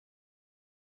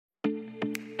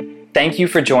Thank you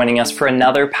for joining us for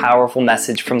another powerful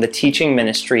message from the teaching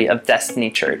ministry of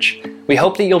Destiny Church. We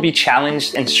hope that you'll be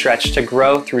challenged and stretched to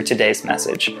grow through today's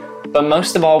message. But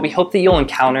most of all, we hope that you'll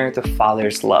encounter the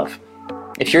Father's love.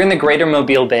 If you're in the greater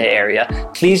Mobile Bay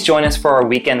area, please join us for our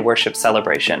weekend worship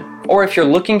celebration. Or if you're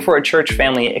looking for a church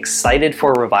family excited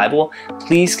for a revival,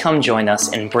 please come join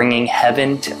us in bringing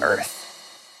heaven to earth.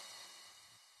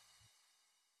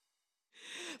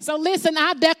 So listen,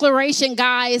 our declaration,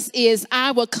 guys, is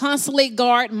I will constantly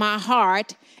guard my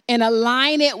heart and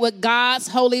align it with God's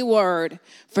holy word,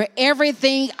 for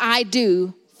everything I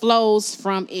do flows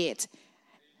from it.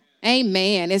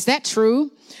 Amen. Is that true?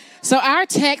 So our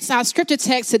scripture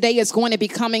text today is going to be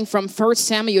coming from 1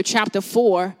 Samuel chapter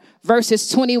 4, verses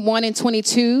 21 and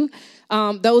 22.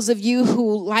 Those of you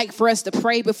who like for us to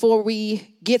pray before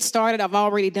we get started, I've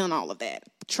already done all of that.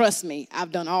 Trust me,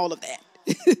 I've done all of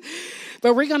that.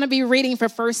 But we're going to be reading for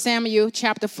 1 Samuel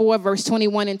chapter 4, verse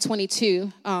 21 and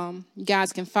 22. You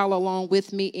guys can follow along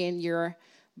with me in your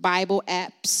Bible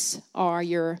apps or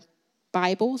your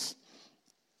Bibles.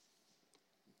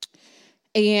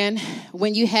 And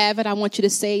when you have it, I want you to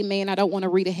say, man, I don't want to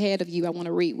read ahead of you. I want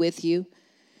to read with you.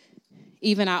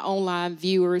 Even our online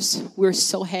viewers, we're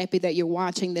so happy that you're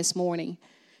watching this morning.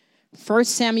 1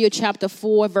 Samuel chapter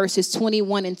 4, verses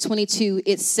 21 and 22,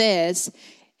 it says,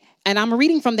 and I'm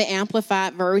reading from the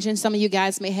Amplified version. Some of you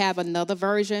guys may have another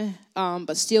version,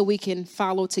 but still we can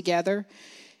follow together.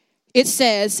 It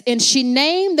says, and she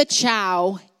named the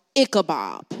child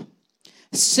Ichabod,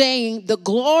 saying, the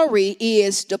glory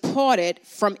is departed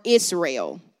from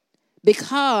Israel,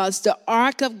 because the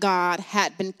ark of God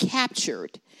had been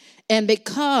captured, and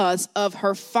because of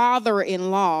her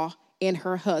father-in-law and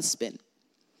her husband.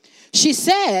 She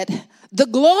said, the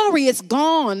glory is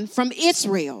gone from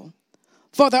Israel,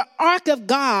 for the ark of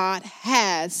God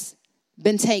has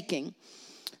been taken.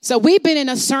 So we've been in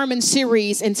a sermon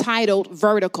series entitled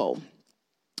Vertical.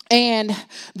 And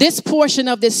this portion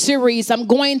of this series, I'm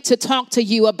going to talk to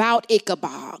you about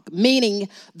Ichabod, meaning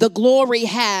the glory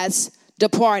has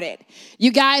departed.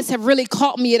 You guys have really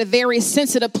caught me at a very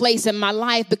sensitive place in my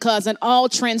life, because in all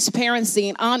transparency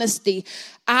and honesty,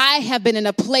 I have been in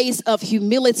a place of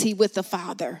humility with the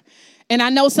Father. And I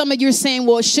know some of you are saying,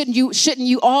 well, shouldn't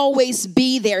you always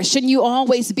be there? Shouldn't you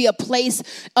always be a place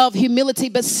of humility?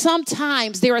 But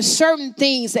sometimes there are certain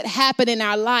things that happen in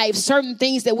our lives, certain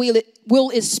things that we will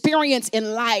experience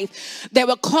in life that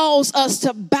will cause us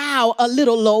to bow a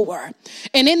little lower.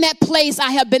 And in that place,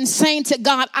 I have been saying to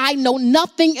God, I know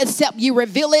nothing except you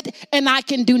reveal it, and I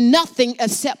can do nothing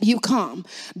except you come.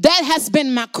 That has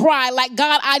been my cry. Like,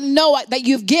 God, I know that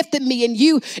you've gifted me and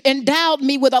you endowed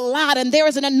me with a lot, and there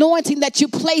is an anointing that you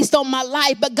placed on my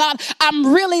life. But God,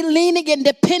 I'm really leaning and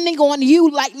depending on you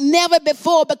like never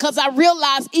before, because I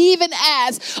realize even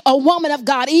as a woman of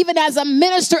God, even as a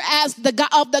minister of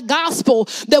the gospel,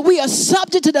 that we are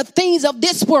subject to the things of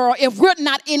this world if we're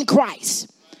not in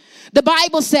Christ. The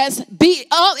Bible says, be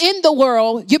in the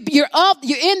world, you're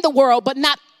in the world, but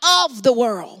not of the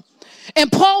world. And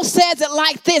Paul says it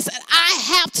like this: I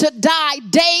have to die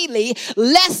daily,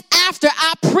 lest after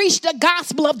I preach the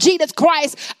gospel of Jesus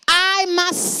Christ, I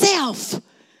myself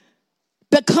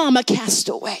become a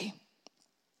castaway.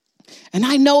 And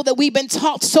I know that we've been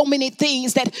taught so many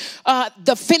things, that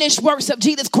the finished works of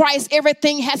Jesus Christ,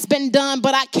 everything has been done.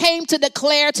 But I came to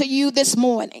declare to you this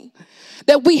morning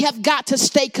that we have got to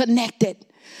stay connected.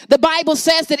 The Bible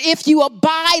says that if you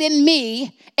abide in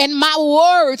me and my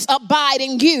words abide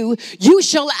in you, you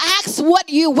shall ask what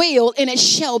you will and it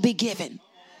shall be given.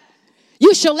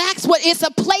 You shall ask what. It's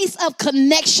a place of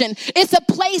connection. It's a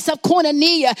place of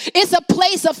koinonia. It's a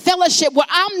place of fellowship where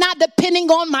I'm not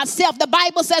depending on myself. The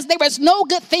Bible says there is no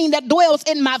good thing that dwells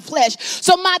in my flesh.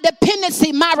 So my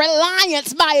dependency, my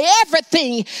reliance, my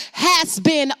everything has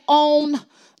been on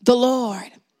the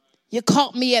Lord. You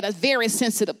caught me at a very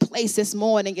sensitive place this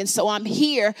morning. And so I'm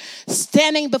here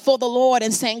standing before the Lord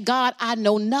and saying, God, I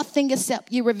know nothing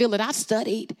except you reveal it. I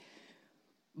studied,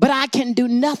 but I can do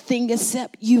nothing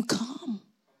except you come.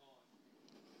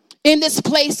 In this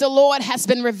place, the Lord has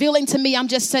been revealing to me, I'm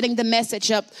just setting the message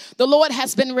up. The Lord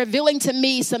has been revealing to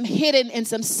me some hidden and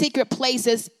some secret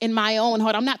places in my own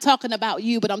heart. I'm not talking about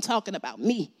you, but I'm talking about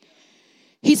me.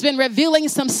 He's been revealing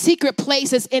some secret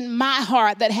places in my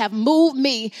heart that have moved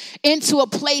me into a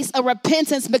place of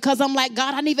repentance, because I'm like,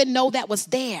 God, I didn't even know that was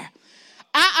there.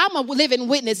 I'm a living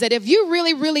witness that if you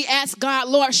really, really ask God,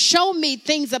 Lord, show me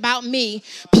things about me,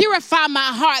 purify my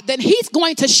heart, then he's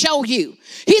going to show you.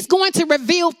 He's going to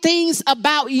reveal things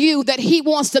about you that he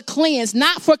wants to cleanse,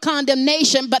 not for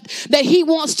condemnation, but that he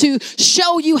wants to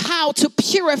show you how to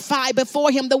purify before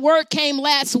him. The word came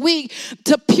last week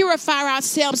to purify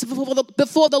ourselves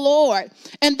before the Lord.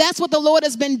 And that's what the Lord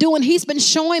has been doing. He's been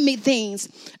showing me things.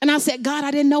 And I said, God,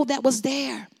 I didn't know that was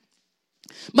there.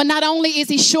 But not only is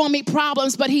he showing me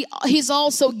problems, but he's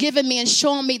also given me and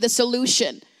showing me the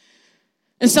solution.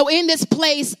 And so in this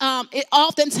place,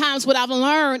 oftentimes what I've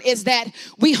learned is that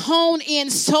we hone in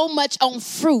so much on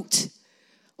fruit.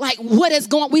 Like what is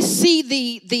going, we see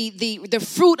the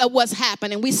fruit of what's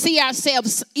happening. We see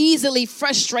ourselves easily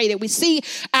frustrated. We see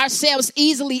ourselves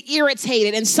easily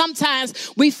irritated. And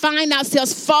sometimes we find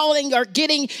ourselves falling or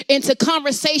getting into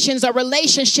conversations or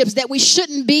relationships that we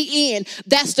shouldn't be in.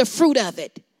 That's the fruit of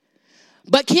it.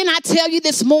 But can I tell you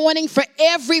this morning, for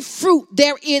every fruit,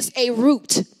 there is a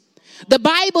root. The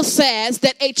Bible says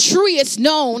that a tree is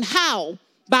known how?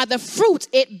 By the fruit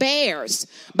it bears,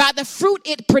 by the fruit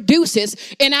it produces.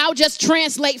 And I'll just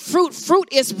translate fruit. Fruit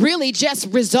is really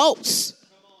just results.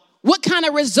 What kind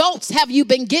of results have you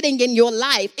been getting in your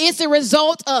life? It's a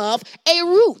result of a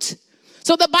root.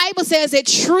 So the Bible says a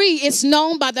tree is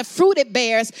known by the fruit it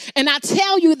bears. And I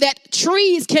tell you that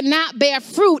trees cannot bear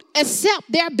fruit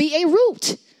except there be a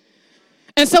root.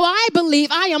 And so I believe,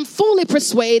 I am fully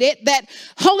persuaded that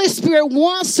Holy Spirit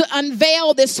wants to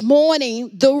unveil this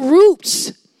morning the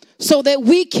roots so that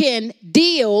we can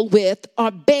deal with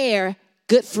or bear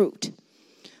good fruit.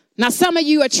 Now, some of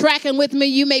you are tracking with me.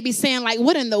 You may be saying, like,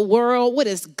 what in the world? What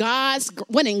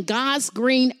in God's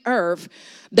green earth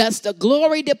does the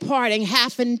glory departing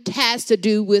has to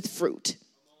do with fruit?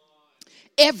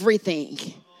 Everything.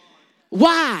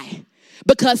 Why?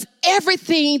 Because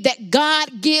everything that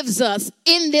God gives us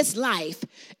in this life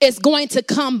is going to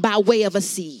come by way of a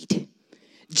seed.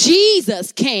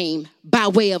 Jesus came by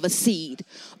way of a seed.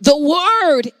 The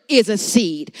word is a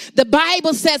seed. The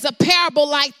Bible says a parable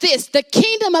like this: the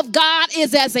kingdom of God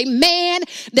is as a man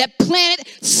that planted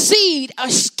seed, or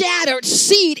scattered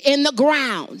seed in the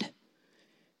ground.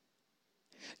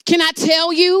 Can I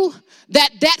tell you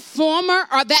that farmer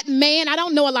or that man, I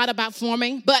don't know a lot about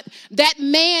farming, but that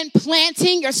man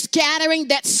planting or scattering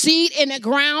that seed in the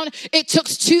ground, it took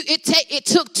two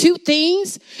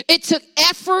things. It took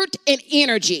effort and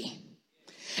energy.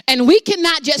 And we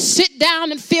cannot just sit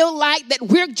down and feel like that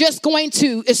we're just going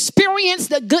to experience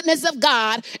the goodness of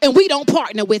God and we don't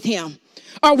partner with him.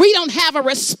 Or we don't have a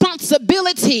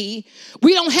responsibility,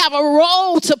 we don't have a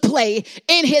role to play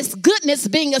in his goodness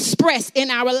being expressed in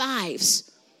our lives.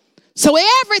 So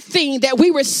everything that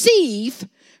we receive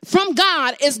from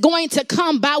God is going to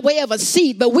come by way of a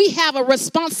seed, but we have a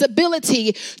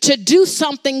responsibility to do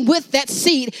something with that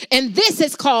seed. And this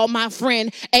is called, my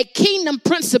friend, a kingdom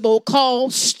principle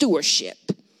called stewardship.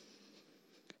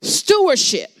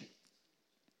 Stewardship.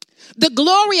 The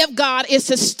glory of God is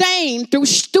sustained through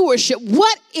stewardship.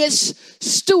 What is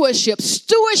stewardship?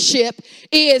 Stewardship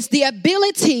is the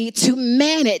ability to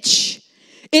manage.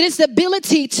 It is the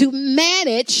ability to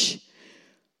manage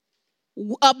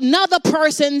another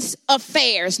person's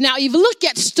affairs. Now, if you look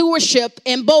at stewardship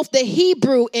in both the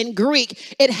Hebrew and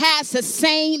Greek, it has the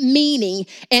same meaning,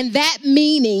 and that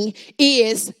meaning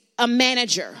is a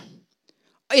manager.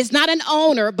 It's not an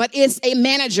owner, but it's a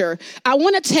manager. I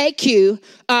want to take you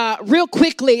real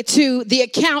quickly to the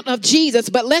account of Jesus,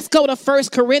 but let's go to 1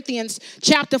 Corinthians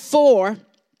chapter 4,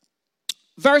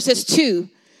 verses 2.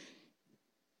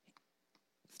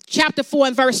 Chapter 4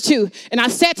 and verse 2. And I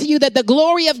said to you that the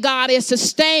glory of God is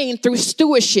sustained through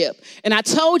stewardship. And I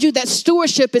told you that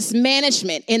stewardship is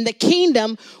management. In the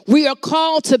kingdom, we are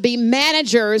called to be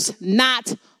managers,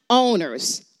 not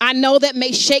owners. I know that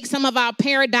may shake some of our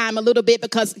paradigm a little bit,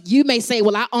 because you may say,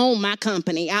 well, I own my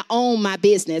company. I own my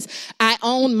business. I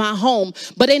own my home.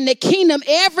 But in the kingdom,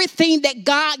 everything that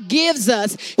God gives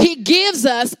us, he gives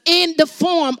us in the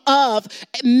form of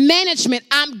management.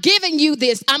 I'm giving you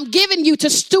this. I'm giving you to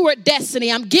steward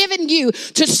destiny. I'm giving you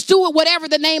to steward whatever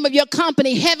the name of your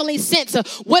company, Heavenly Sense, or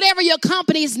whatever your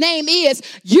company's name is.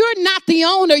 You're not the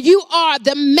owner. You are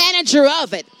the manager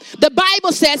of it. The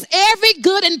Bible says every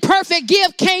good and perfect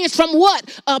gift came from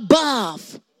what?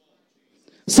 Above.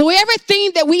 So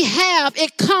everything that we have,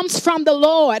 it comes from the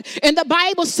Lord. And the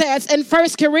Bible says in 1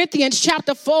 Corinthians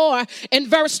chapter 4 and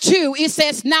verse 2, it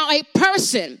says, now a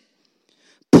person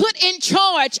put in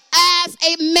charge as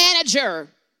a manager,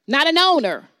 not an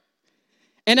owner.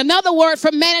 And another word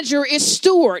for manager is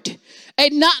steward.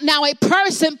 Now a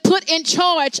person put in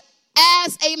charge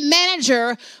as a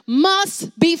manager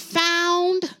must be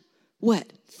found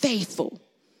what? Faithful.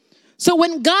 So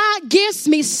when God gives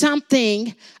me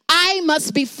something, I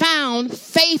must be found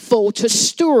faithful to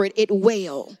steward it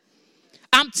well.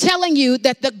 I'm telling you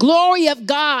that the glory of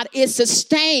God is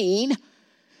sustained.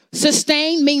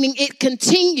 Sustained meaning it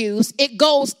continues. It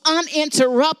goes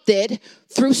uninterrupted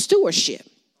through stewardship.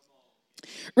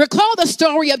 Recall the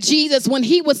story of Jesus when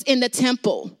he was in the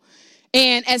temple.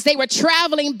 And as they were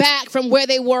traveling back from where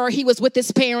they were, he was with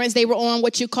his parents. They were on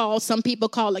what some people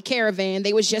call a caravan.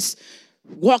 They was just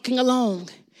walking along.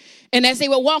 And as they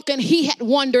were walking, he had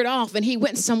wandered off and he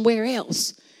went somewhere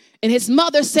else. And his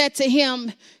mother said to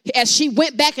him, as she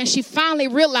went back and she finally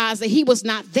realized that he was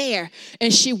not there.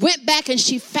 And she went back and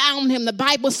she found him. The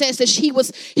Bible says that he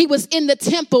was in the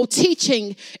temple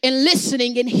teaching and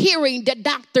listening and hearing the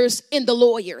doctors and the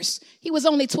lawyers. He was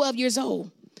only 12 years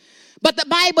old. But the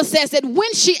Bible says that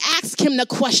when she asked him the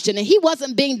question, and he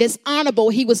wasn't being dishonorable,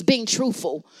 he was being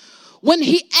truthful. When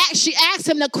she asked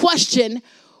him the question,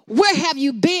 where have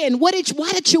you been? Why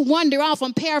did you wander off?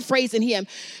 I'm paraphrasing him.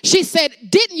 She said,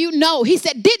 didn't you know? He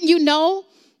said, didn't you know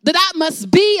that I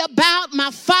must be about my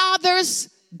Father's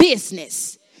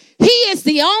business? He is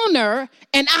the owner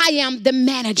and I am the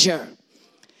manager.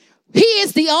 He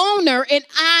is the owner and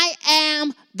I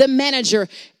am the manager.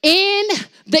 In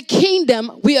the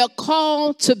kingdom, we are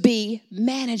called to be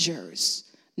managers,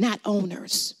 not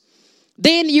owners.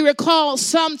 Then you recall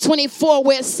Psalm 24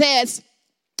 where it says,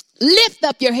 lift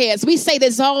up your heads. We say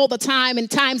this all the time in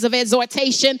times of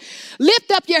exhortation.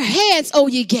 Lift up your heads, O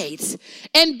ye gates,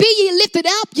 and be ye lifted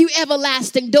up, you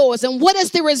everlasting doors. And what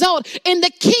is the result? And the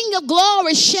King of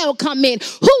glory shall come in.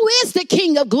 Who is the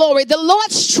King of glory? The Lord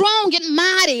strong and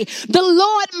mighty. The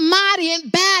Lord mighty in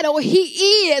battle.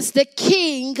 He is the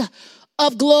King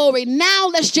of glory. Now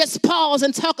let's just pause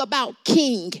and talk about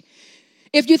king.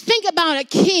 If you think about a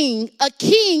king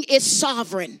is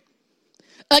sovereign.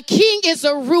 A king is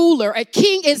a ruler. A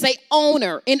king is an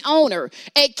owner.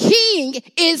 A king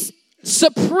is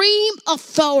supreme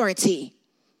authority.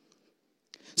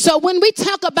 So when we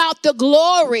talk about the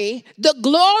glory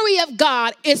of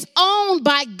God is owned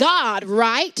by God,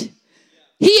 right?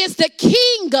 He is the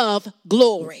King of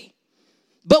glory.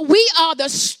 But we are the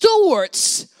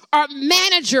stewards or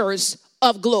managers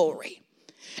of glory.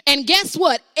 And guess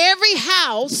what? Every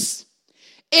house,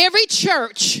 every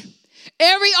church,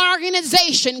 every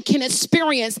organization can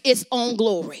experience its own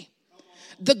glory.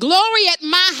 The glory at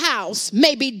my house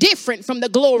may be different from the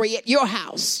glory at your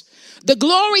house. The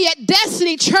glory at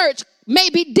Destiny Church may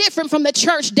be different from the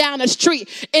church down the street.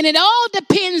 And it all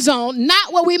depends on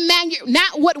not what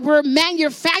we're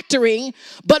manufacturing,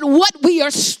 but what we are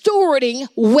stewarding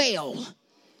well.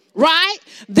 Right?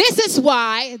 This is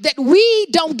why that we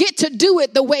don't get to do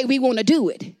it the way we want to do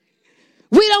it.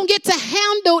 We don't get to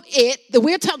handle it.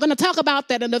 We're going to talk about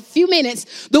that in a few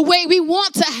minutes. The way we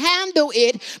want to handle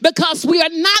it, because we are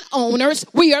not owners,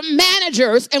 we are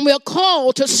managers, and we're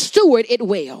called to steward it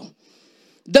well.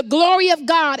 The glory of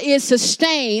God is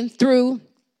sustained through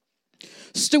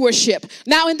stewardship.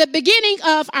 Now, in the beginning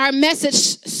of our message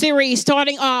series,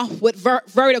 starting off with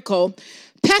vertical,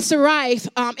 Pastor Rife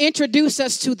introduced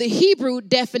us to the Hebrew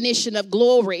definition of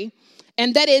glory.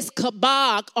 And that is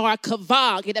kabag or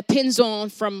kavag. It depends on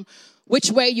from which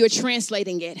way you're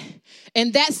translating it.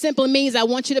 And that simply means I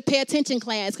want you to pay attention,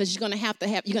 class, because you're going to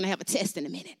have a test in a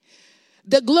minute.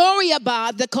 The glory of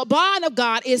God, the kabag of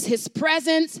God is his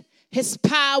presence, his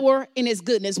power, and his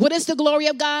goodness. What is the glory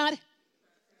of God?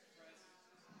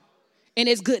 And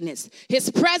his goodness.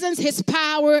 His presence, his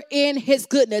power, and his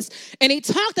goodness. And he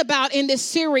talked about in this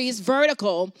series,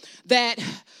 Vertical, that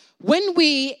when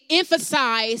we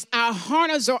emphasize our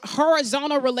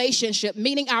horizontal relationship,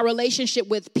 meaning our relationship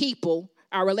with people,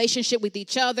 our relationship with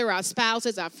each other, our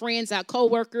spouses, our friends, our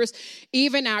co-workers,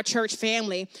 even our church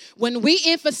family, when we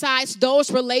emphasize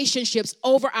those relationships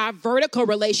over our vertical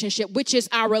relationship, which is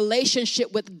our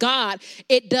relationship with God,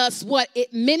 it does what?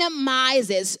 It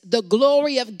minimizes the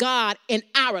glory of God in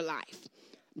our life.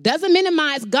 Doesn't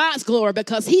minimize God's glory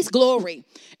because he's glory.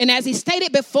 And as he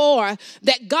stated before,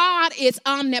 that God is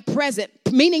omnipresent,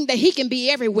 meaning that he can be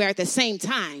everywhere at the same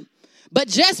time. But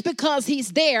just because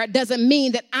he's there doesn't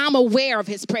mean that I'm aware of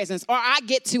his presence or I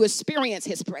get to experience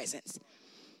his presence.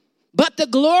 But the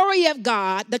glory of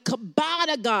God, the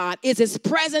kabod of God, is his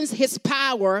presence, his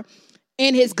power,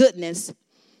 and his goodness.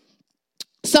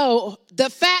 So the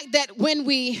fact that when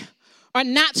we are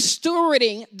not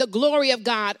stewarding the glory of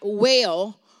God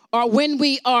well, or when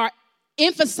we are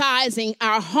emphasizing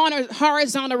our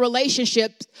horizontal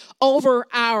relationships over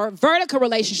our vertical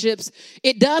relationships,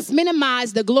 it does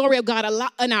minimize the glory of God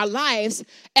in our lives,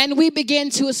 and we begin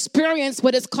to experience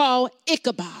what is called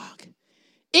Ichabod.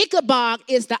 Ichabod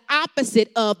is the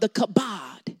opposite of the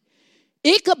kabod.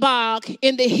 Ichabod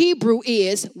in the Hebrew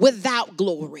is without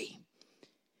glory.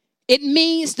 It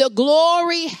means the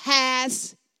glory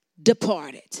has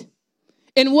departed.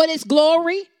 And what is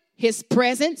glory? His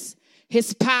presence,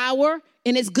 his power,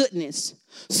 and his goodness.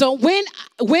 So when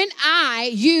I,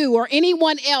 you, or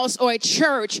anyone else, or a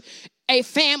church, a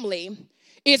family,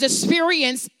 is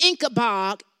experiencing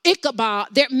Ichabod,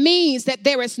 that means that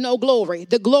there is no glory.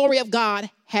 The glory of God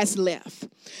has left.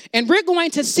 And we're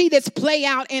going to see this play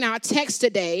out in our text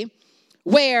today,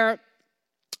 where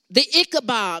the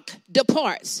Ichabod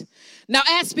departs. Now,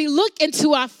 as we look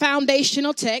into our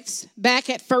foundational text, back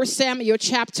at 1 Samuel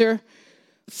chapter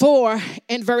 4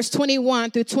 and verse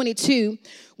 21 through 22,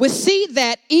 we see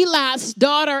that Eli's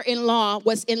daughter-in-law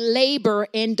was in labor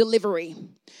and delivery.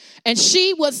 And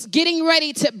she was getting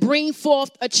ready to bring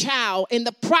forth a child. In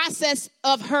the process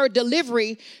of her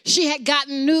delivery, she had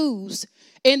gotten news.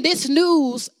 And this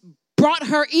news brought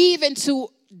her even to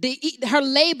her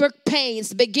labor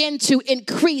pains begin to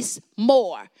increase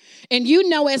more. And you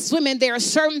know, as women, there are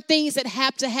certain things that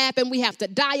have to happen. We have to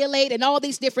dilate, and all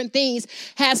these different things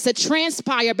has to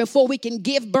transpire before we can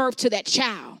give birth to that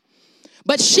child.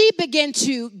 But she began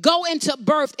to go into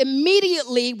birth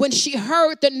immediately when she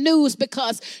heard the news,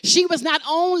 because she was not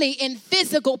only in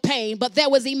physical pain, but there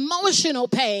was emotional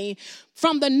pain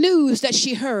from the news that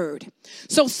she heard.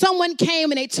 So someone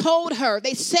came and they told her,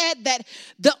 they said that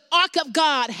the ark of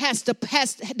God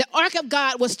the ark of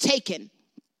God was taken.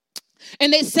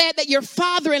 And they said that your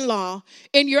father-in-law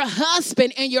and your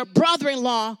husband and your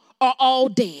brother-in-law are all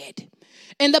dead.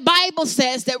 And the Bible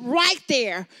says that right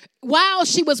there, while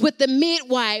she was with the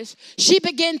midwives, she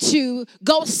began to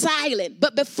go silent.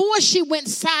 But before she went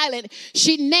silent,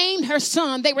 she named her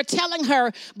son. They were telling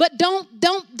her, but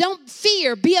don't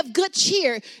fear, be of good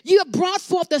cheer. You have brought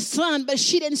forth a son, but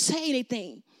she didn't say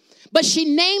anything. But she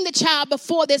named the child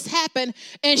before this happened,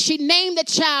 and she named the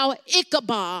child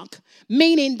Ichabod,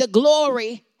 meaning the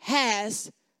glory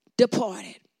has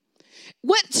departed.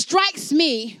 What strikes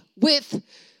me with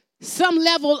some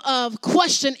level of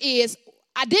question is,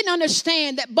 I didn't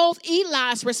understand that both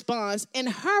Eli's response and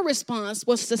her response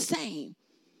was the same.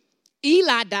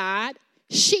 Eli died,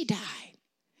 she died.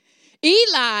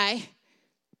 Eli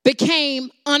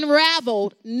became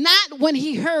unraveled, not when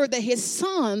he heard that his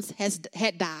sons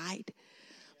had died,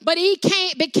 but he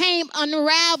became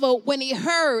unraveled when he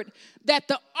heard that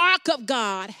the ark of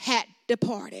God had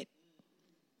departed.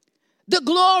 The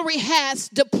glory has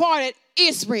departed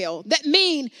Israel. That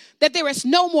means that there is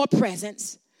no more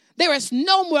presence. There is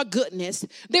no more goodness.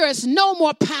 There is no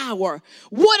more power.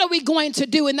 What are we going to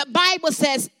do? And the Bible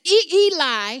says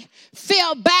Eli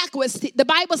fell backwards. The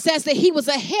Bible says that he was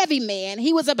a heavy man.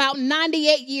 He was about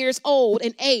 98 years old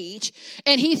in age.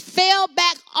 And he fell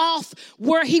back off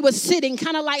where he was sitting,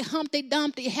 kind of like Humpty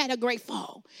Dumpty had a great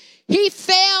fall. He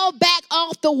fell back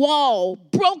off the wall,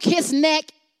 broke his neck,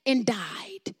 and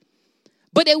died.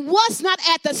 But it was not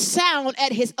at the sound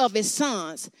of his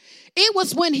sons. It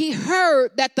was when he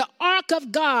heard that the ark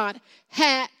of God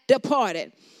had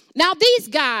departed. Now these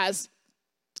guys,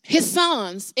 his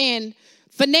sons, and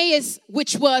Phinehas,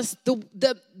 which was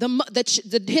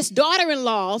his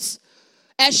daughter-in-laws,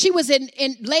 as she was in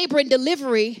labor and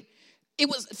delivery,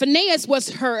 Phinehas was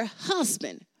her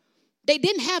husband. They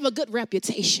didn't have a good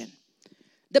reputation.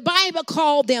 The Bible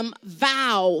called them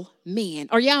vile men.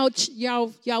 Are y'all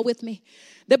with me?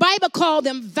 The Bible called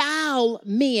them vile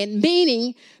men,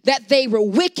 meaning that they were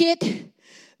wicked.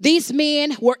 These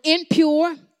men were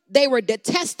impure. They were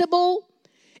detestable.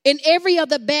 And every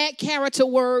other bad character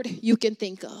word you can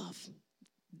think of.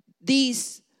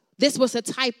 This was a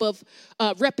type of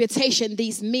reputation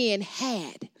these men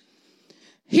had.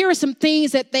 Here are some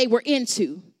things that they were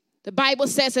into. The Bible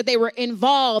says that they were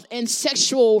involved in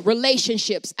sexual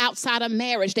relationships outside of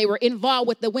marriage. They were involved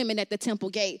with the women at the temple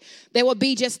gate. They would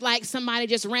be just like somebody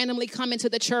just randomly come into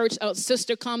the church. A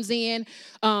sister comes in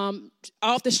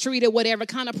off the street or whatever,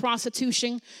 kind of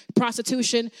prostitution.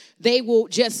 They will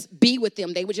just be with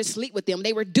them. They would just sleep with them.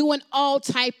 They were doing all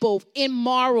type of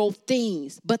immoral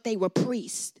things, but they were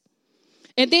priests.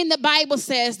 And then the Bible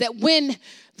says that when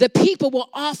the people will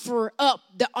offer up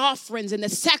the offerings and the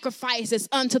sacrifices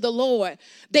unto the Lord,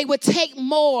 they would take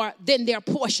more than their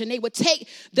portion. They would take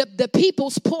the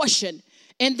people's portion,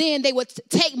 and then they would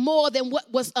take more than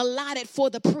what was allotted for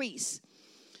the priests.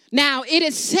 Now, it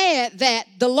is said that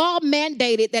the law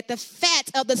mandated that the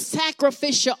fat of the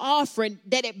sacrificial offering,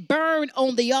 that it burned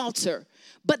on the altar.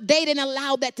 But they didn't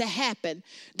allow that to happen.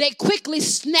 They quickly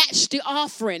snatched the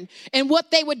offering. And what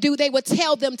they would do, they would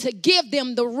tell them to give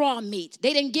them the raw meat.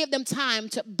 They didn't give them time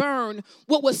to burn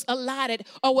what was allotted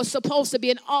or was supposed to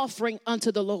be an offering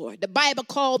unto the Lord. The Bible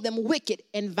called them wicked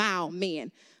and vile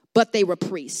men, but they were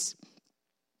priests.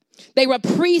 They were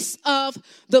priests of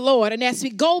the Lord. And as we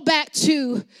go back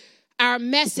to our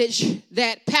message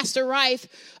that Pastor Rife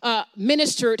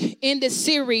ministered in this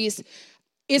series,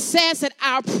 it says that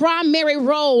our primary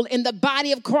role in the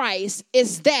body of Christ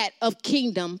is that of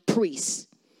kingdom priests.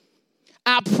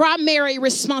 Our primary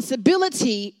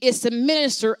responsibility is to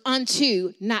minister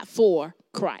unto, not for,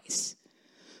 Christ.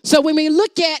 So when we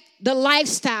look at the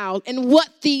lifestyle and what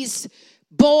these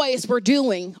boys were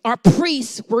doing, or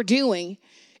priests were doing,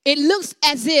 it looks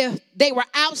as if they were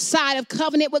outside of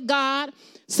covenant with God.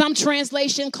 Some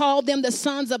translation called them the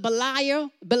sons of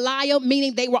Belial,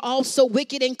 meaning they were also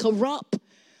wicked and corrupt.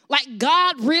 Like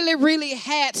God really, really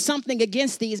had something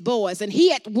against these boys. And he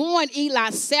had warned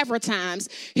Eli several times.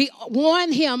 He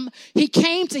warned him. He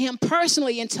came to him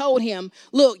personally and told him,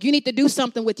 look, you need to do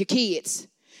something with your kids.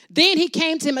 Then he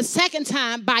came to him a second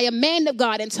time by a man of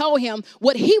God and told him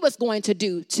what he was going to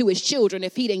do to his children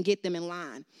if he didn't get them in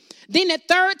line. Then the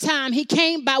third time he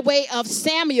came by way of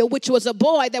Samuel, which was a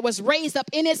boy that was raised up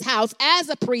in his house as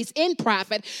a priest and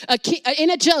prophet,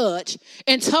 and a judge,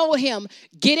 and told him,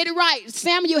 get it right.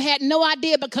 Samuel had no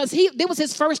idea because this was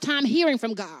his first time hearing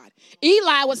from God.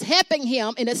 Eli was helping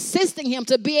him and assisting him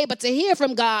to be able to hear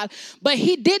from God, but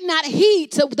he did not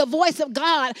heed to the voice of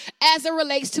God as it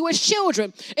relates to his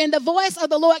children. And the voice of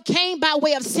the Lord came by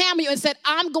way of Samuel and said,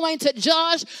 I'm going to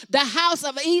judge the house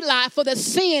of Eli for the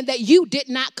sin that you did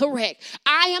not correct.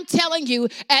 I am telling you,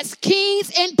 as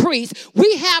kings and priests,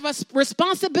 we have a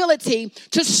responsibility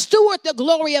to steward the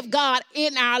glory of God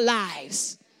in our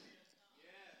lives.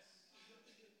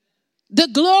 The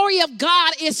glory of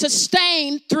God is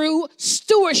sustained through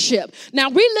stewardship. Now,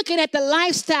 we're looking at the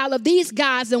lifestyle of these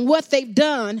guys and what they've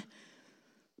done.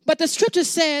 But the scripture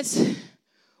says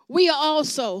we are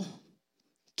also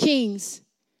kings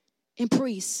and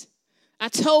priests. I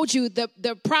told you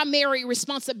the primary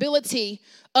responsibility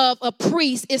of a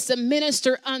priest is to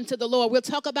minister unto the Lord. We'll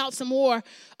talk about some more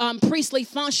priestly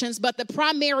functions, but the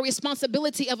primary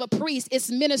responsibility of a priest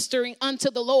is ministering unto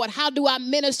the Lord. How do I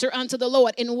minister unto the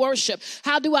Lord? In worship.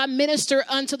 How do I minister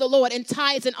unto the Lord? In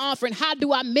tithes and offering. How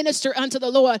do I minister unto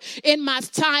the Lord? In my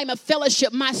time of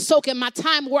fellowship, my soaking, my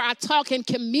time where I talk and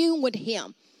commune with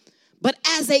him. But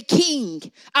as a king,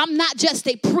 I'm not just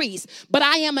a priest, but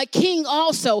I am a king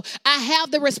also. I have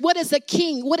the risk. What is a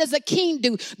king? What does a king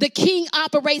do? The king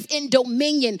operates in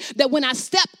dominion. That when I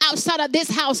step outside of this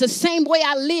house, the same way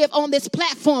I live on this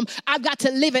platform, I've got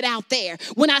to live it out there.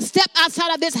 When I step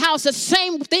outside of this house, the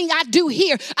same thing I do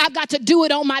here, I've got to do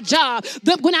it on my job.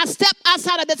 When I step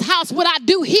outside of this house, what I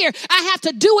do here, I have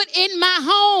to do it in my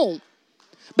home.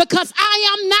 Because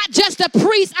I am not just a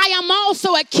priest, I am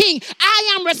also a king.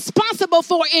 I am responsible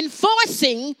for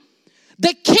enforcing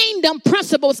the kingdom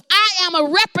principles. I am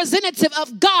a representative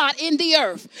of God in the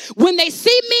earth. When they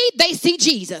see me, they see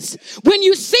Jesus. When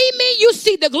you see me, you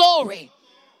see the glory.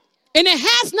 And it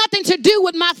has nothing to do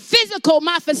with my physical,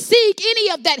 my physique,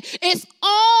 any of that. It's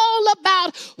all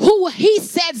about who he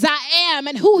says I am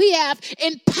and who he has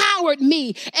empowered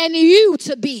me and you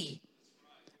to be.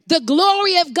 The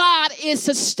glory of God is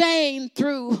sustained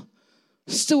through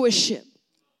stewardship.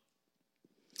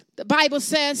 The Bible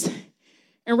says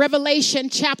in Revelation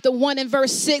chapter 1 and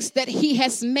verse 6 that he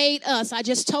has made us. I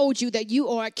just told you that you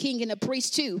are a king and a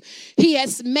priest too. He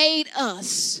has made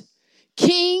us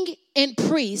king and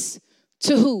priest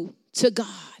to who? To God,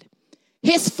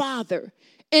 his Father.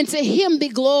 And to him be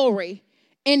glory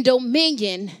and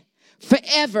dominion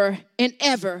forever and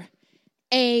ever.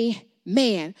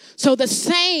 Amen. So the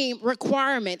same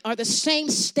requirement or the same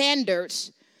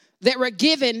standards that were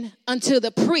given unto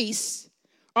the priests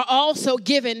are also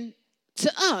given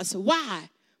to us. Why?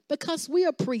 Because we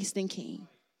are priest and king.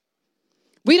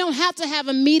 We don't have to have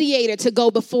a mediator to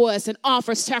go before us and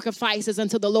offer sacrifices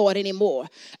unto the Lord anymore.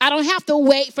 I don't have to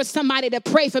wait for somebody to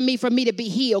pray for me to be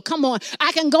healed. Come on.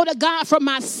 I can go to God for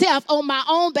myself on my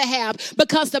own behalf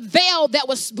because the veil that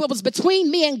was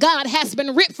between me and God has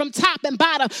been ripped from top and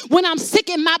bottom. When I'm sick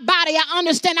in my body, I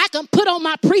understand I can put on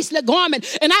my priestly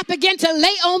garment and I begin to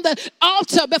lay on the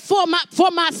altar for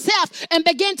myself and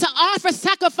begin to offer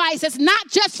sacrifices, not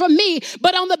just for me,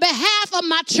 but on the behalf of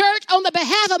my church, on the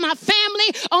behalf of my family,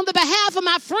 on the behalf of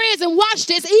my friends, and watch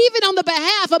this, even on the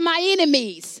behalf of my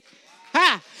enemies.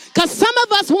 Because some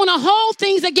of us want to hold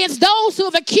things against those who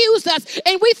have accused us,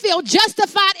 and we feel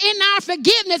justified in our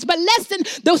forgiveness. But listen,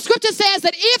 the scripture says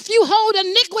that if you hold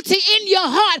iniquity in your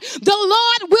heart, the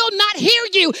Lord will not hear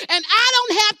you. And I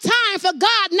don't have time for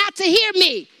God not to hear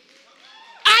me.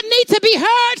 I need to be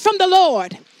heard from the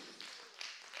Lord.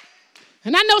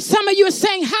 And I know some of you are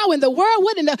saying, how in the world?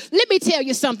 Let me tell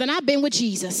you something. I've been with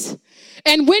Jesus.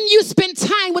 And when you spend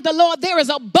time with the Lord, there is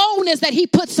a boldness that he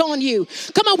puts on you.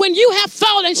 Come on, when you have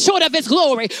fallen short of his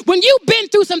glory, when you've been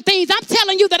through some things, I'm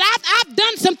telling you that I've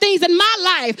done some things in my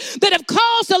life that have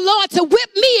caused the Lord to whip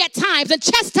me at times and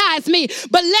chastise me.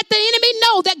 But let the enemy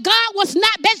know that God was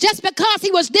not, that just because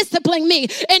he was disciplining me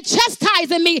and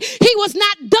chastising me, he was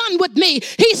not done with me.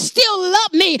 He still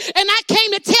loved me. And I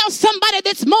came to tell somebody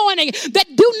this morning that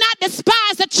do not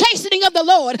despise the chastening of the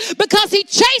Lord, because he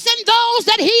chastened those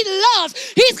that he loves.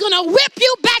 He's going to whip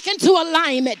you back into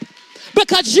alignment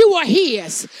because you are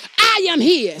his. I am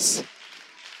his.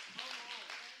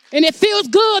 And it feels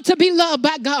good to be loved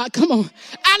by God. Come on.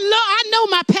 I know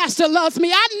my pastor loves me.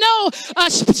 I know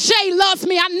Shay loves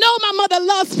me. I know my mother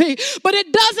loves me. But it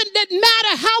doesn't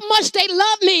matter how much they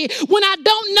love me when I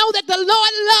don't know that the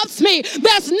Lord loves me.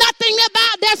 There's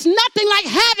nothing like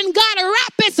having God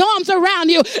wrap his arms around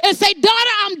you and say,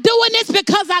 daughter, I'm doing this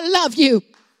because I love you.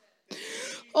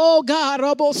 Oh, God.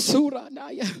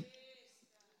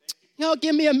 Y'all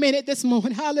give me a minute this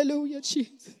morning. Hallelujah,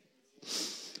 Jesus.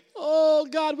 Oh,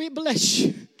 God, we bless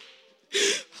you.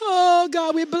 Oh,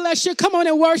 God, we bless you. Come on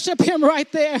and worship him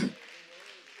right there.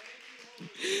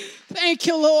 Thank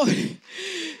you, Lord.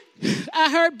 I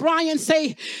heard Brian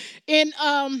say in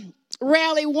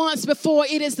rally once before,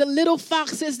 it is the little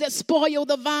foxes that spoil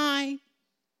the vine.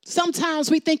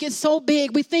 Sometimes we think it's so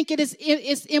big. We think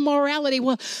it's immorality.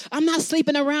 Well, I'm not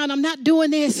sleeping around. I'm not doing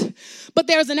this. But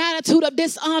there's an attitude of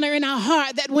dishonor in our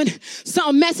heart that when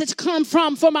some message comes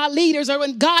from our leaders, or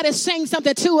when God is saying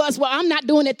something to us, well, I'm not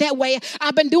doing it that way.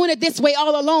 I've been doing it this way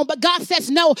all along. But God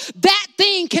says, no, that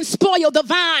thing can spoil the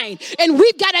vine. And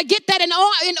we've got to get that in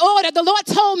order. The Lord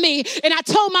told me, and I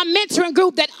told my mentoring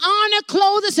group, that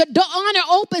honor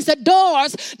opens the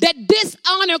doors that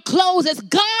dishonor closes.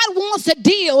 God wants to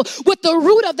deal with the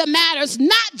root of the matters,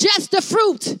 not just the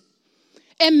fruit.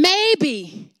 And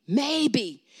maybe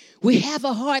we have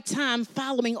a hard time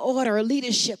following order or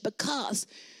leadership because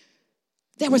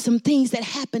there were some things that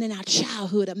happened in our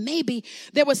childhood, or maybe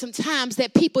there were some times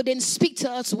that people didn't speak to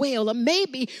us well, or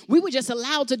maybe we were just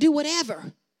allowed to do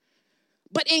whatever.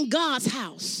 But in God's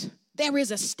house, there is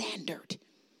a standard.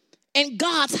 In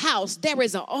God's house, there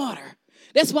is an order.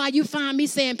 That's why you find me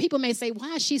saying, people may say,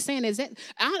 why is she saying this?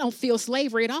 I don't feel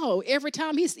slavery at all. Every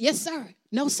time yes, sir.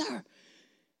 No, sir.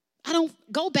 I don't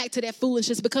go back to that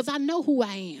foolishness because I know who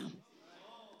I am.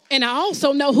 And I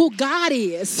also know who God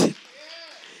is.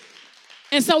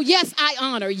 And so, yes, I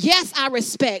honor. Yes, I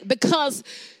respect. Because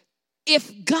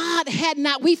if God had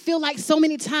not, we feel like so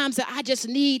many times that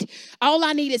all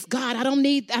I need is God. I don't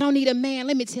need a man.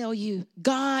 Let me tell you,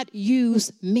 God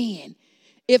used men.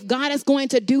 If God is going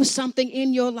to do something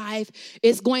in your life,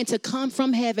 it's going to come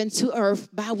from heaven to earth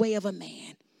by way of a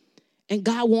man. And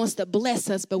God wants to bless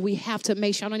us, but we have to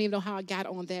make sure, I don't even know how I got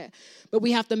on that, but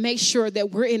we have to make sure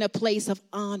that we're in a place of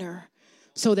honor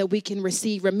so that we can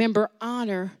receive. Remember,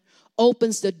 honor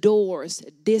opens the doors,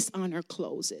 dishonor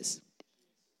closes.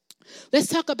 Let's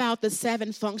talk about the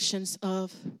 7 functions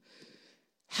of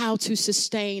how to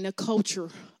sustain a culture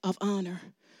of honor.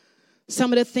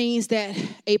 Some of the things that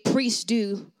a priest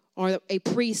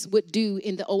would do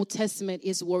in the Old Testament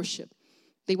is worship.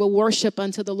 They will worship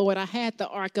unto the Lord. I had the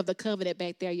Ark of the Covenant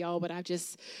back there, y'all, but I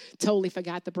just totally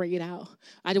forgot to bring it out.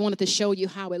 I wanted to show you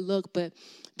how it looked, but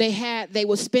they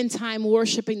would spend time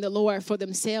worshiping the Lord for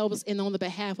themselves and on the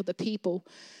behalf of the people.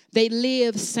 They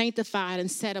lived sanctified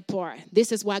and set apart.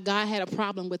 This is why God had a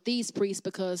problem with these priests,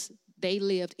 because they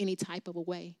lived any type of a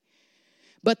way.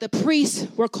 But the priests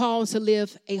were called to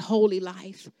live a holy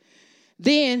life.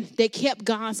 Then they kept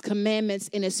God's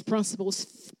commandments and his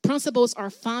principles. Principles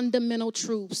are fundamental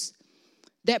truths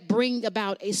that bring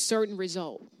about a certain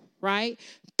result, right?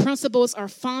 Principles are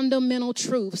fundamental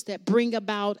truths that bring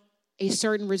about a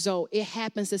certain result. It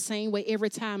happens the same way every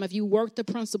time. If you work the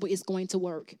principle, it's going to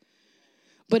work.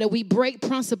 But if we break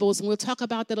principles, and we'll talk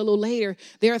about that a little later,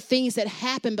 there are things that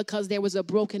happen because there was a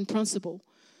broken principle.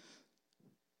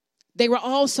 They were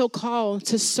also called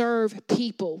to serve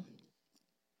people.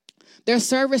 Their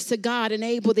service to God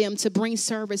enabled them to bring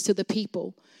service to the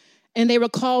people. And they were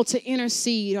called to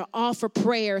intercede or offer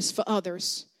prayers for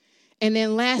others. And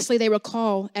then lastly, they were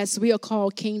called, as we are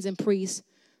called kings and priests,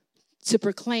 to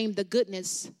proclaim the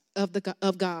goodness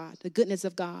of God, the goodness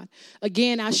of God.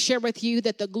 Again, I share with you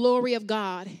that the glory of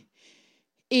God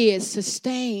is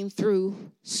sustained through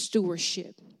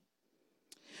stewardship.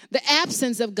 The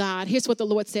absence of God, here's what the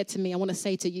Lord said to me. I want to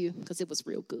say to you because it was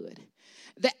real good.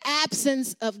 The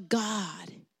absence of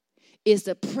God is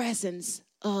the presence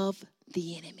of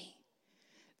the enemy.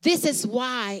 This is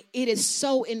why it is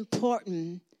so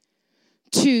important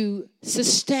to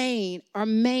sustain or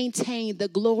maintain the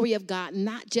glory of God,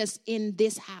 not just in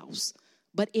this house,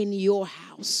 but in your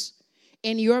house,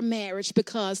 in your marriage,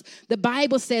 because the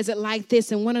Bible says it like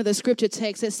this in one of the scripture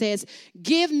texts. It says,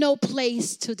 give no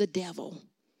place to the devil.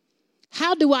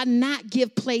 How do I not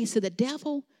give place to the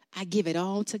devil? I give it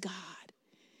all to God.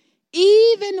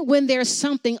 Even when there's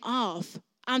something off,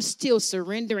 I'm still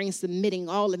surrendering, submitting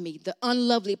all of me, the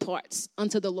unlovely parts,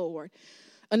 unto the Lord.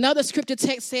 Another scripture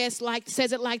text says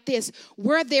it like this: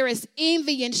 where there is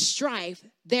envy and strife,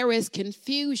 there is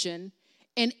confusion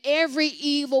and every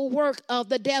evil work of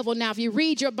the devil. Now, if you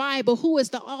read your Bible, who is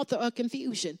the author of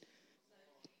confusion?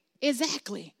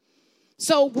 Exactly.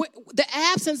 So the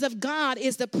absence of God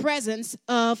is the presence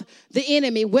of the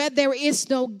enemy. Where there is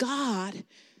no God,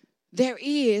 there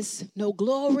is no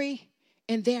glory,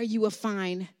 and there you will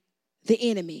find the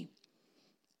enemy.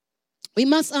 We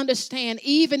must understand,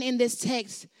 even in this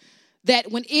text,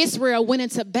 that when Israel went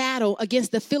into battle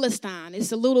against the Philistine,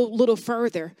 it's a little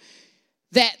further,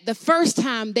 that the first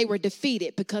time they were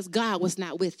defeated because God was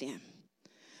not with them.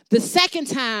 The second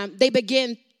time, they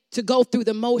began to go through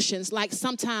the motions like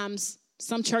sometimes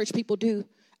some church people do.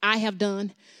 I have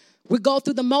done. We go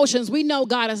through the motions. We know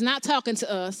God is not talking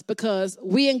to us because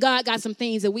we and God got some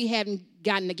things that we haven't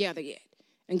gotten together yet.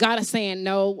 And God is saying,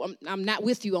 no, I'm not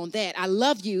with you on that. I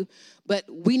love you, but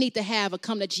we need to have a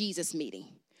come to Jesus meeting.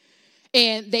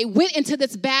 And they went into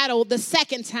this battle the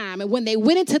second time. And when they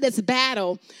went into this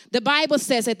battle, the Bible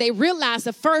says that they realized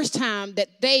the first time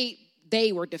that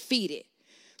they were defeated.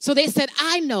 So they said,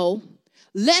 I know,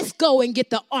 let's go and get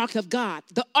the Ark of God.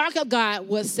 The Ark of God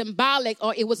was symbolic,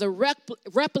 or it was a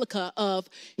replica of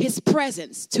his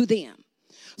presence to them.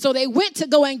 So they went to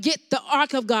go and get the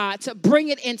Ark of God to bring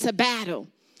it into battle.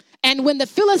 And when the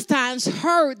Philistines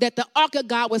heard that the Ark of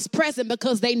God was present,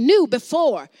 because they knew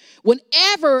before,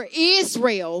 whenever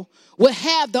Israel would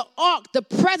have the Ark, the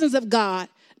presence of God,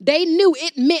 they knew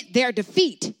it meant their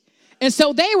defeat. And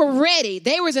so they were ready.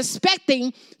 They was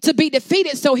expecting to be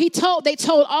defeated. So they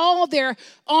told all their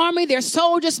army, their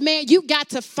soldiers, man, you got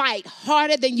to fight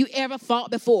harder than you ever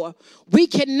fought before. We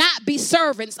cannot be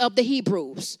servants of the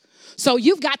Hebrews. So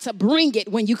you've got to bring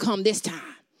it when you come this time.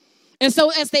 And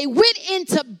so as they went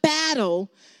into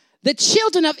battle, the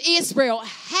children of Israel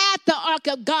had the Ark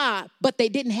of God, but they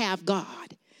didn't have God.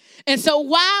 And so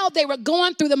while they were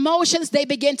going through the motions, they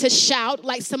began to shout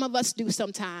like some of us do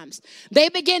sometimes. They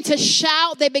began to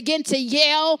shout. They began to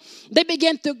yell. They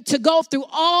began to go through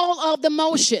all of the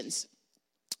motions.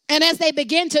 And as they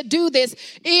began to do this,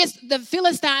 the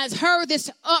Philistines heard this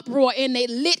uproar and they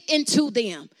lit into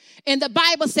them. And the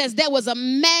Bible says there was a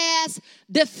mass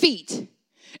defeat.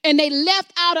 And they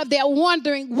left out of there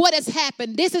wondering what has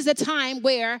happened. This is a time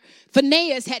where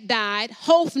Phinehas had died,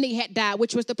 Hophni had died,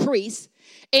 which was the priest.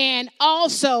 And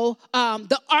also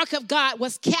the Ark of God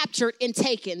was captured and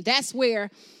taken. That's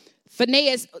where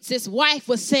Phinehas, his wife,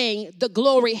 was saying the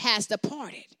glory has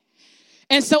departed.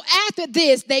 And so after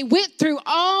this, they went through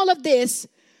all of this,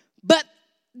 but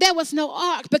there was no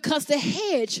ark because the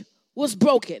hedge was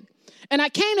broken. And I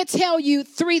came to tell you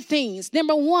three things.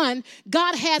 Number one,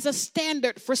 God has a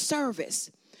standard for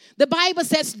service. The Bible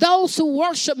says those who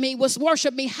worship me will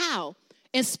worship me how?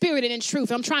 In spirit and in truth.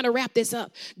 I'm trying to wrap this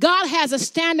up. God has a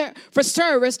standard for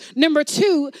service. Number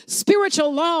two,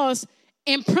 spiritual laws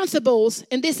and principles,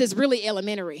 and this is really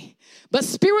elementary, but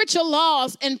spiritual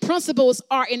laws and principles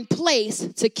are in place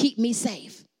to keep me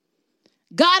safe.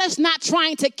 God is not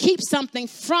trying to keep something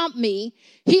from me.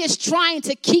 He is trying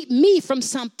to keep me from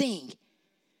something.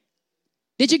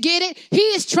 Did you get it? He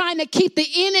is trying to keep the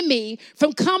enemy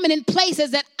from coming in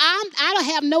places that I don't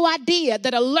have no idea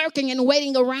that are lurking and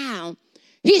waiting around.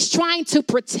 He's trying to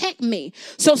protect me.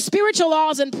 So spiritual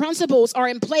laws and principles are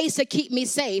in place to keep me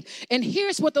safe. And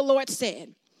here's what the Lord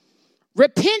said.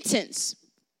 Repentance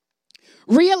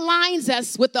realigns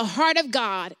us with the heart of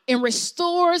God and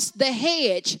restores the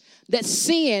hedge that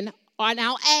sin, or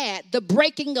now add, the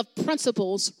breaking of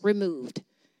principles removed.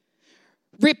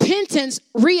 Repentance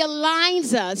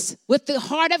realigns us with the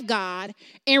heart of God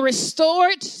and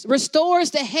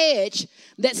restores the hedge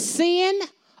that sin,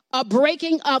 a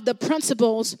breaking of the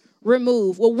principles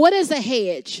remove. Well, what is a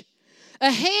hedge? A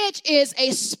hedge is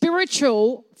a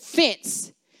spiritual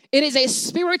fence. It is a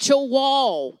spiritual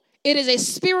wall. It is a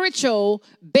spiritual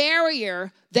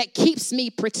barrier that keeps me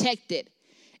protected.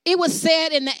 It was said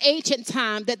in the ancient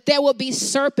time that there will be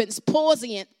serpents,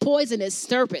 poisonous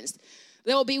serpents.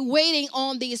 They will be waiting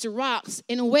on these rocks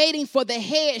and waiting for the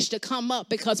hedge to come up,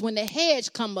 because when the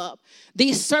hedge come up,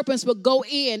 these serpents will go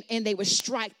in and they will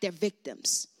strike their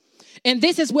victims. And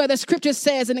this is where the scripture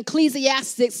says in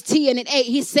Ecclesiastes 10:8,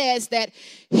 he says that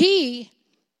he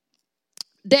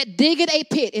that diggeth a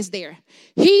pit is there.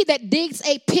 He that digs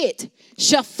a pit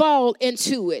shall fall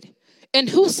into it. And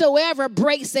whosoever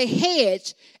breaks a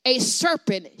hedge, a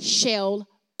serpent shall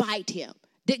bite him.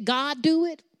 Did God do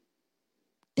it?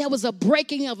 There was a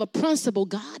breaking of a principle.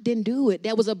 God didn't do it.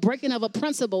 There was a breaking of a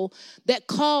principle that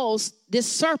caused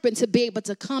this serpent to be able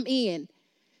to come in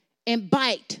and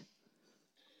bite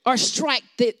or strike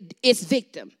its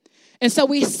victim. And so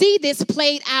we see this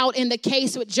played out in the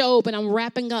case with Job, and I'm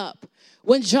wrapping up.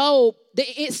 When Job,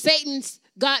 he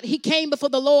came before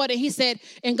the Lord and he said,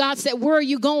 and God said, where are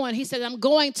you going? He said, I'm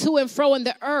going to and fro in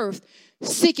the earth,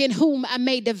 seeking whom I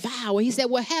may devour. He said,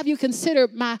 well, have you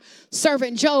considered my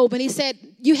servant Job? And he said,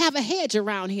 you have a hedge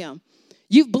around him.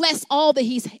 You've blessed all that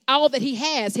he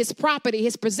has, his property,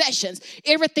 his possessions,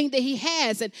 everything that he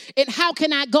has. And how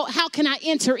can I go? How can I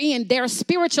enter in? There are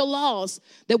spiritual laws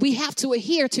that we have to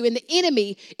adhere to. And the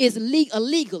enemy is a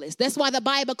legalist. That's why the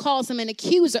Bible calls him an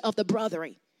accuser of the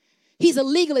brethren. He's a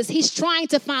legalist. He's trying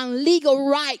to find legal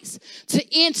rights to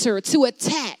enter, to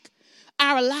attack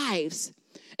our lives.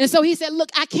 And so he said,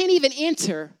 look, I can't even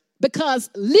enter because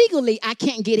legally I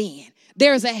can't get in.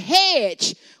 There's a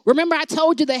hedge. Remember, I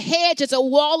told you the hedge is a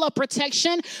wall of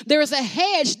protection. There is a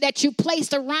hedge that you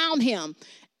placed around him,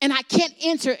 and I can't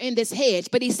enter in this hedge.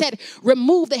 But he said,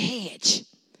 remove the hedge,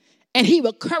 and he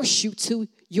will curse you to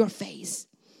your face.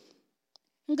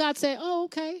 And God said, oh,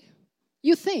 okay.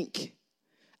 You think.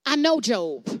 I know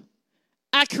Job.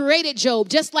 I created Job,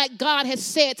 just like God has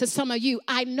said to some of you,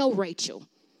 I know Rachel.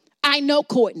 I know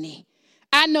Courtney.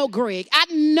 I know Greg. I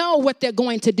know what they're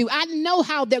going to do. I know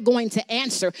how they're going to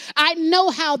answer. I know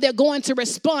how they're going to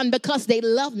respond because they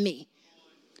love me.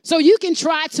 So you can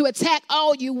try to attack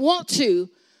all you want to,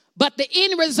 but the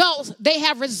end result, they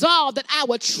have resolved that I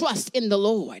will trust in the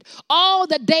Lord. All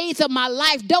the days of my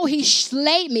life, though he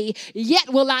slay me,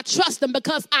 yet will I trust him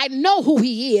because I know who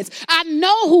he is. I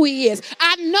know who he is.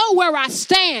 I know where I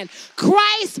stand.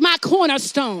 Christ, my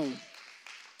cornerstone.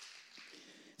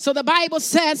 So the Bible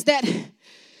says that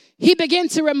he began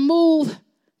to remove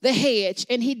the hedge,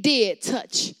 and he did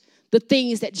touch the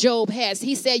things that Job has.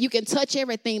 He said, you can touch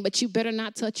everything, but you better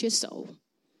not touch his soul.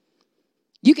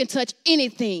 You can touch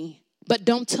anything, but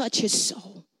don't touch his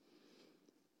soul.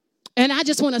 And I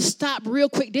just want to stop real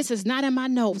quick. This is not in my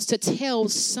notes, to tell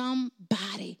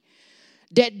somebody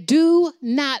that do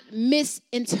not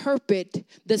misinterpret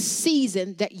the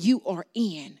season that you are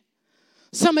in.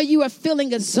 Some of you are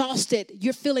feeling exhausted.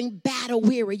 You're feeling battle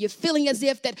weary. You're feeling as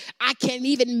if that I can't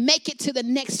even make it to the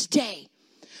next day.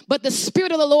 But the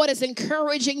Spirit of the Lord is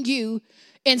encouraging you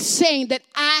and saying that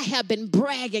I have been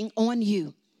bragging on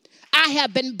you. I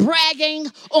have been bragging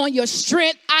on your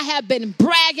strength. I have been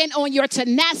bragging on your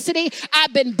tenacity.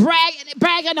 I've been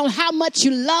bragging on how much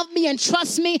you love me and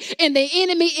trust me. And the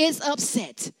enemy is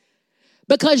upset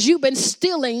because you've been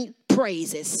stealing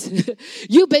praises.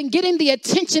 You've been getting the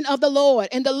attention of the Lord,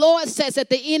 and the Lord says that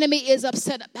the enemy is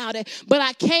upset about it. But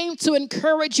I came to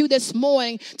encourage you this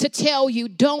morning to tell you,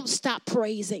 don't stop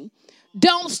praising.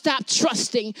 Don't stop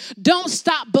trusting. Don't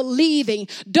stop believing.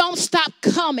 Don't stop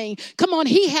coming. Come on,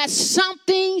 he has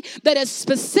something that is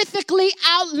specifically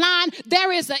outlined.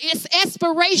 There is its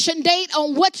expiration date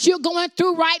on what you're going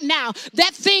through right now.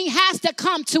 That thing has to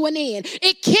come to an end.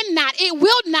 It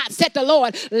will not, said the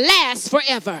Lord, last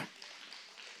forever.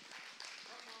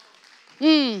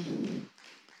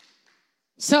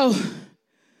 So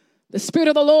the Spirit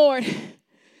of the Lord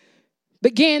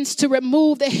begins to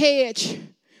remove the hedge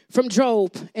from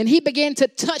Job, and he began to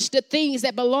touch the things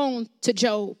that belong to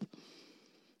Job.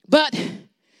 But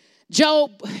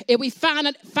Job, and we find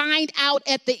out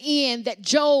at the end that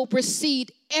Job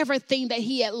received everything that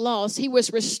he had lost. He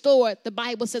was restored, the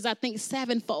Bible says, I think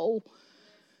sevenfold.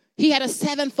 He had a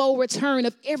sevenfold return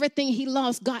of everything he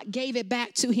lost. God gave it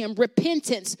back to him.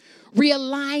 Repentance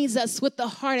realigns us with the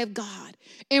heart of God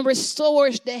and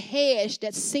restores the hedge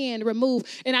that sin removed.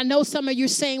 And I know some of you are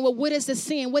saying, well, what is the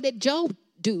sin? What did Job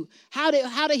do? How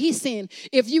did he sin?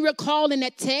 If you recall in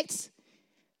that text,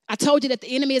 I told you that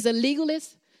the enemy is a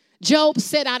legalist. Job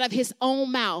said out of his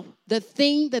own mouth, the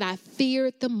thing that I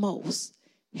feared the most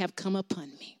have come upon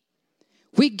me.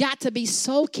 We got to be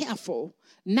so careful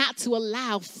not to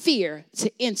allow fear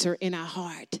to enter in our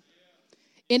heart.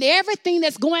 In everything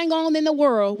that's going on in the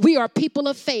world, we are people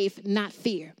of faith, not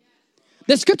fear.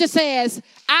 The scripture says,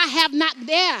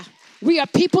 we are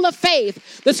people of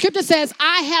faith. The scripture says,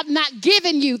 I have not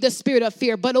given you the spirit of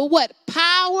fear, but of what?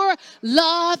 Power,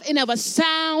 love, and of a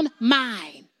sound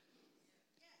mind.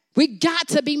 We got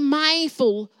to be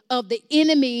mindful of the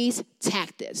enemy's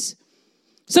tactics.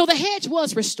 So the hedge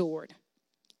was restored.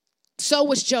 So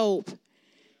was Job.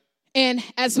 And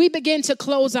as we begin to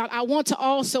close out, I want to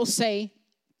also say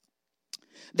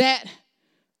that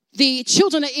the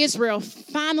children of Israel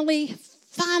finally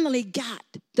got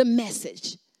the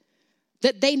message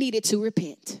that they needed to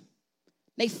repent.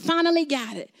 They finally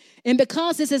got it. And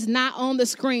because this is not on the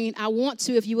screen, I want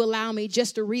to, if you allow me,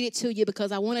 just to read it to you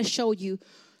because I want to show you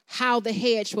how the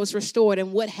hedge was restored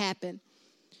and what happened.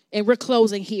 And we're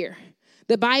closing here.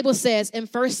 The Bible says in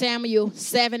 1 Samuel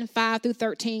 7, 5 through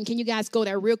 13. Can you guys go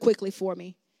there real quickly for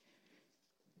me?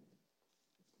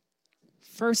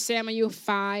 1 Samuel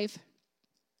 5,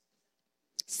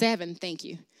 7, thank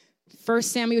you. 1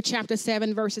 Samuel chapter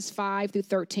 7, verses 5 through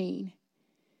 13.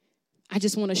 I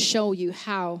just want to show you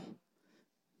how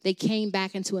they came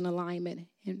back into an alignment.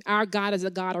 And our God is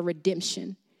a God of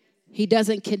redemption. He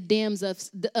doesn't condemn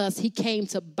us. He came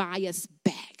to buy us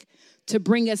back, to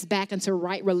bring us back into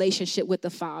right relationship with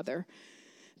the Father.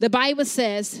 The Bible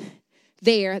says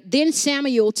there, then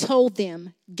Samuel told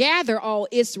them, gather all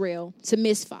Israel to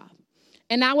Mizpah,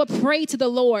 and I will pray to the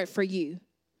Lord for you.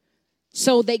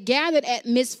 So they gathered at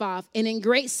Mizpah and in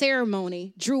great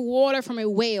ceremony drew water from a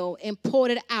well and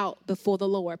poured it out before the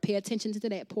Lord. Pay attention to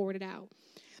that, poured it out.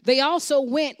 They also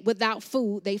went without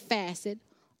food. They fasted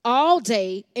all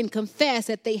day and confessed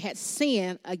that they had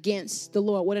sinned against the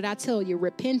Lord. What did I tell you?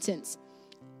 Repentance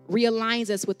realigns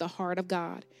us with the heart of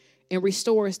God and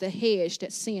restores the hedge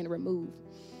that sin removed.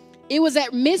 It was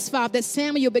at Mizpah that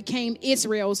Samuel became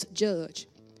Israel's judge.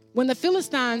 When the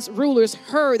Philistines' rulers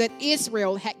heard that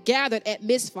Israel had gathered at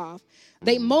Mizpah,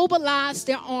 they mobilized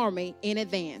their army in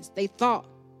advance. They thought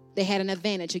they had an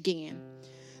advantage again.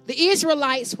 The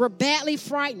Israelites were badly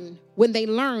frightened when they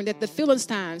learned that the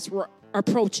Philistines were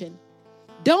approaching.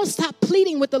 Don't stop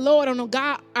pleading with the Lord on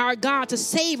our God to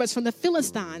save us from the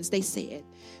Philistines, they said.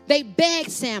 They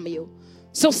begged Samuel.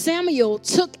 So Samuel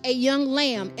took a young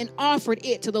lamb and offered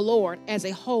it to the Lord as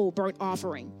a whole burnt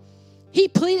offering. He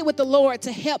pleaded with the Lord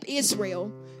to help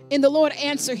Israel, and the Lord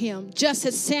answered him just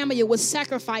as Samuel was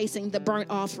sacrificing the burnt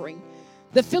offering.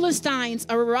 The Philistines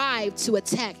arrived to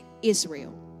attack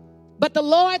Israel. But the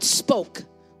Lord spoke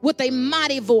with a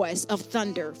mighty voice of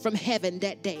thunder from heaven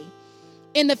that day.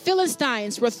 And the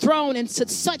Philistines were thrown into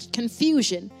such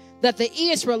confusion that the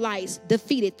Israelites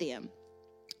defeated them.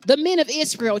 The men of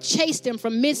Israel chased them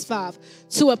from Mizpah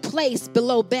to a place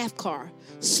below Bethkar,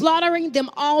 slaughtering them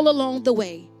all along the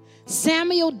way.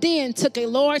 Samuel then took a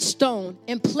large stone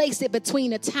and placed it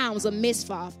between the towns of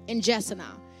Mizpah and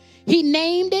Jeshanah. He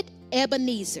named it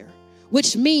Ebenezer,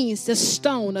 which means the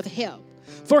stone of help.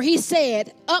 For he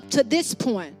said, up to this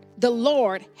point, the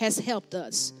Lord has helped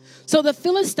us. So the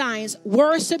Philistines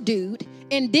were subdued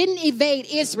and didn't invade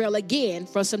Israel again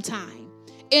for some time.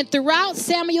 And throughout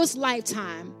Samuel's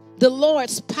lifetime, the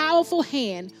Lord's powerful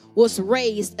hand was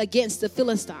raised against the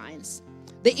Philistines,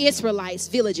 the Israelites'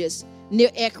 villages near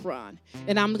Ekron.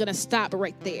 And I'm going to stop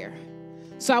right there.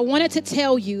 So I wanted to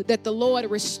tell you that the Lord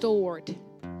restored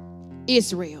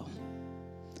Israel.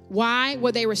 Why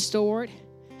were they restored?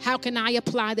 How can I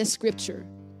apply this scripture?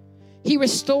 He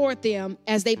restored them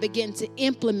as they began to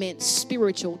implement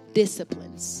spiritual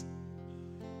disciplines.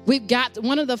 We've got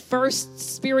one of the first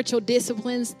spiritual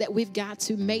disciplines that we've got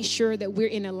to make sure that we're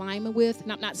in alignment with.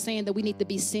 And I'm not saying that we need to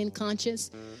be sin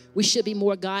conscious. We should be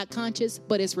more God conscious,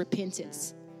 but it's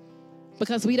repentance.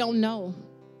 Because we don't know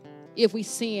if we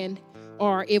sinned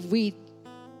or if we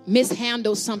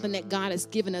mishandle something that God has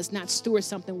given us, not steward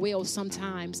something well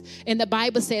sometimes. And the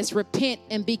Bible says, repent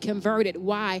and be converted.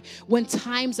 Why? When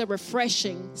times of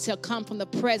refreshing shall come from the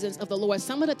presence of the Lord.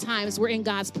 Some of the times we're in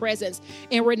God's presence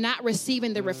and we're not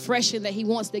receiving the refreshing that he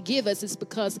wants to give us. It's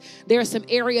because there are some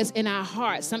areas in our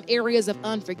heart, some areas of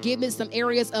unforgiveness, some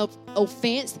areas of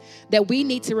offense that we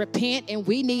need to repent and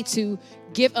we need to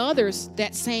give others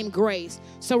that same grace.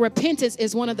 So repentance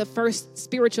is one of the first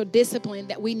spiritual discipline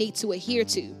that we need to adhere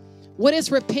to. What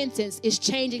is repentance? It's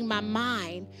changing my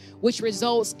mind, which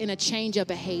results in a change of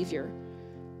behavior.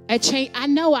 I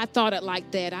know I thought it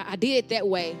like that. I did it that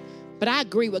way, but I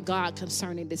agree with God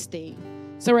concerning this thing.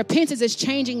 So repentance is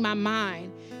changing my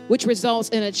mind, which results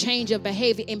in a change of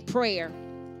behavior in prayer.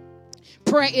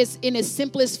 Prayer is in its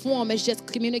simplest form. It's just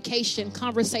communication,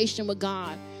 conversation with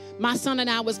God. My son and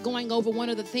I was going over one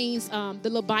of the things, the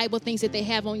little Bible things that they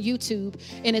have on YouTube.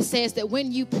 And it says that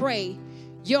when you pray,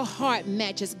 your heart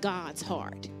matches God's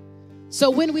heart. So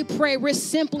when we pray, we're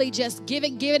simply just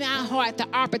giving our heart the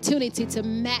opportunity to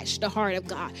match the heart of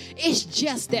God. It's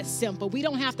just that simple. We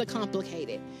don't have to complicate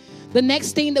it. The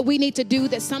next thing that we need to do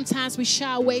that sometimes we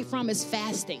shy away from is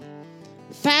fasting.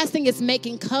 Fasting is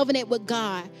making covenant with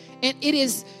God, and it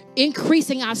is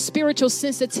increasing our spiritual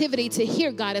sensitivity to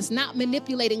hear God. It's not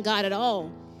manipulating God at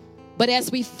all. But as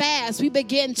we fast, we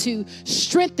begin to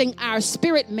strengthen our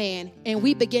spirit man, and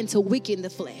we begin to weaken the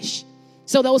flesh.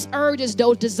 So those urges,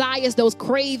 those desires, those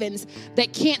cravings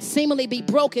that can't seemingly be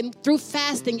broken through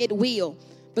fasting, it will,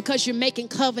 because you're making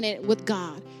covenant with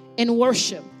God. And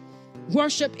worship.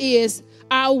 Worship is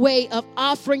our way of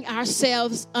offering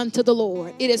ourselves unto the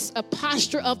Lord. It is a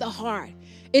posture of the heart.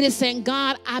 It is saying,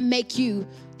 God, I make you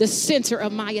the center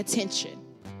of my attention.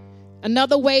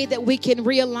 Another way that we can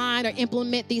realign or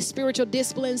implement these spiritual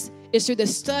disciplines is through the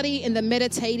study and the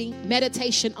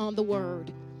meditation on the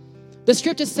word. The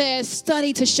scripture says,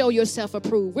 study to show yourself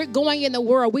approved. We're going in the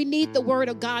world. We need the word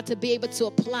of God to be able to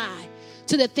apply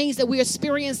to the things that we're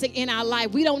experiencing in our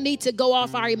life. We don't need to go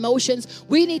off our emotions.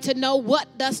 We need to know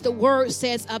what does the word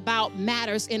says about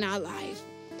matters in our life.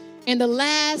 And the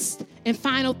last and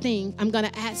final thing I'm going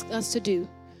to ask us to do,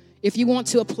 if you want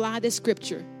to apply this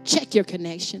scripture, check your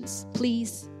connections,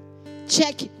 please.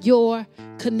 Check your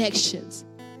connections.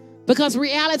 Because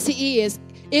reality is,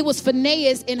 it was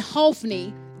Phinehas and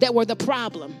Hophni that were the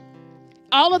problem.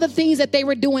 All of the things that they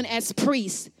were doing as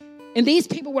priests, and these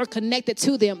people were connected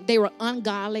to them, they were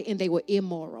ungodly and they were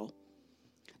immoral.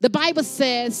 The Bible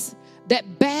says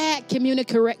that bad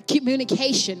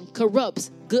communication corrupts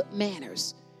good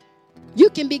manners. You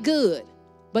can be good,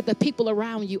 but the people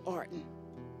around you aren't.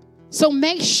 So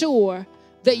make sure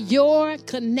that your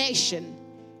connection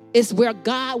is where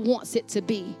God wants it to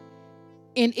be,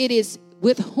 and it is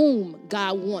with whom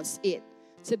God wants it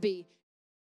to be.